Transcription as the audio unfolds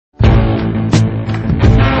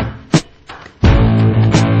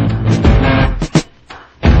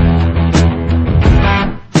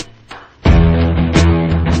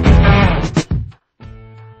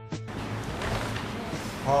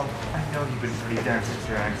pretty darn since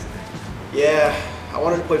your accident. Yeah, I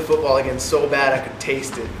wanted to play football again so bad I could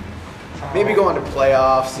taste it. Maybe go on to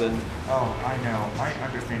playoffs and... Oh, I know. I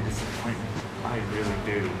understand disappointment. I really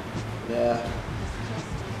do. Yeah.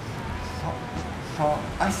 Paul,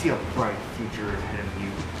 I see a bright future ahead of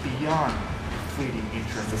you, beyond fleeting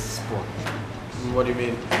interest of sport. What do you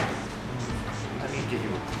mean? Let me give you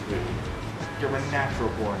a clue. You're a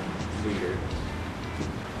natural-born leader.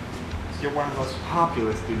 You're one of the most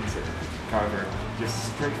popular students at Carver. You're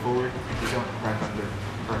straightforward and you don't crack under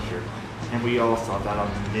pressure. And we all saw that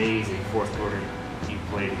amazing fourth quarter you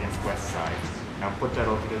played against West Side. Now put that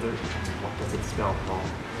all together, and what does it spell, Paul?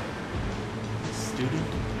 Student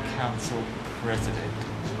Council President.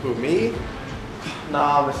 Who, me?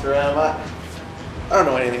 Nah, Mr. M, I don't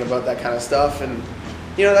know anything about that kind of stuff, and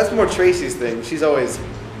you know, that's more Tracy's thing. She's always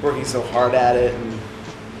working so hard at it, and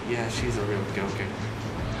Yeah, she's a real go-getter.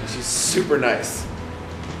 she's super nice.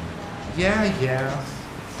 Yeah.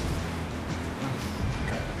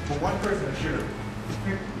 Well, one person should have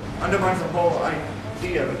undermines the whole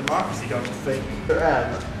idea of a democracy, don't you think? Mr.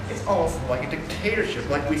 M. It's almost like a dictatorship,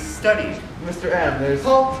 like we studied. Mr. M, there's...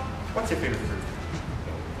 Paul, what's your favorite fruit?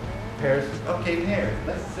 Pears. Okay, pears.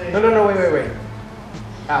 Let's say... No, wait.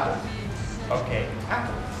 Apples. Okay,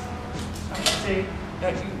 apples. I would say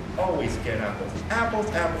that you always get apples.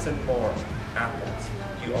 Apples, and more apples.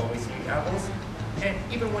 You always eat apples, and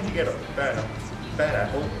even when you get a bad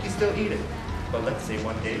apple, you still eat it. But let's say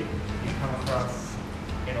one day you come across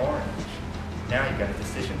an orange. Now you got a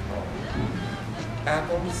decision, Paul.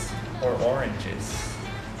 Apples or oranges?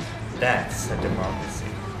 That's a democracy.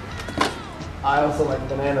 I also like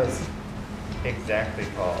bananas. Exactly,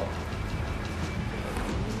 Paul.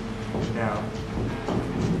 Now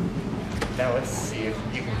let's see if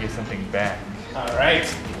you can give something back. All right.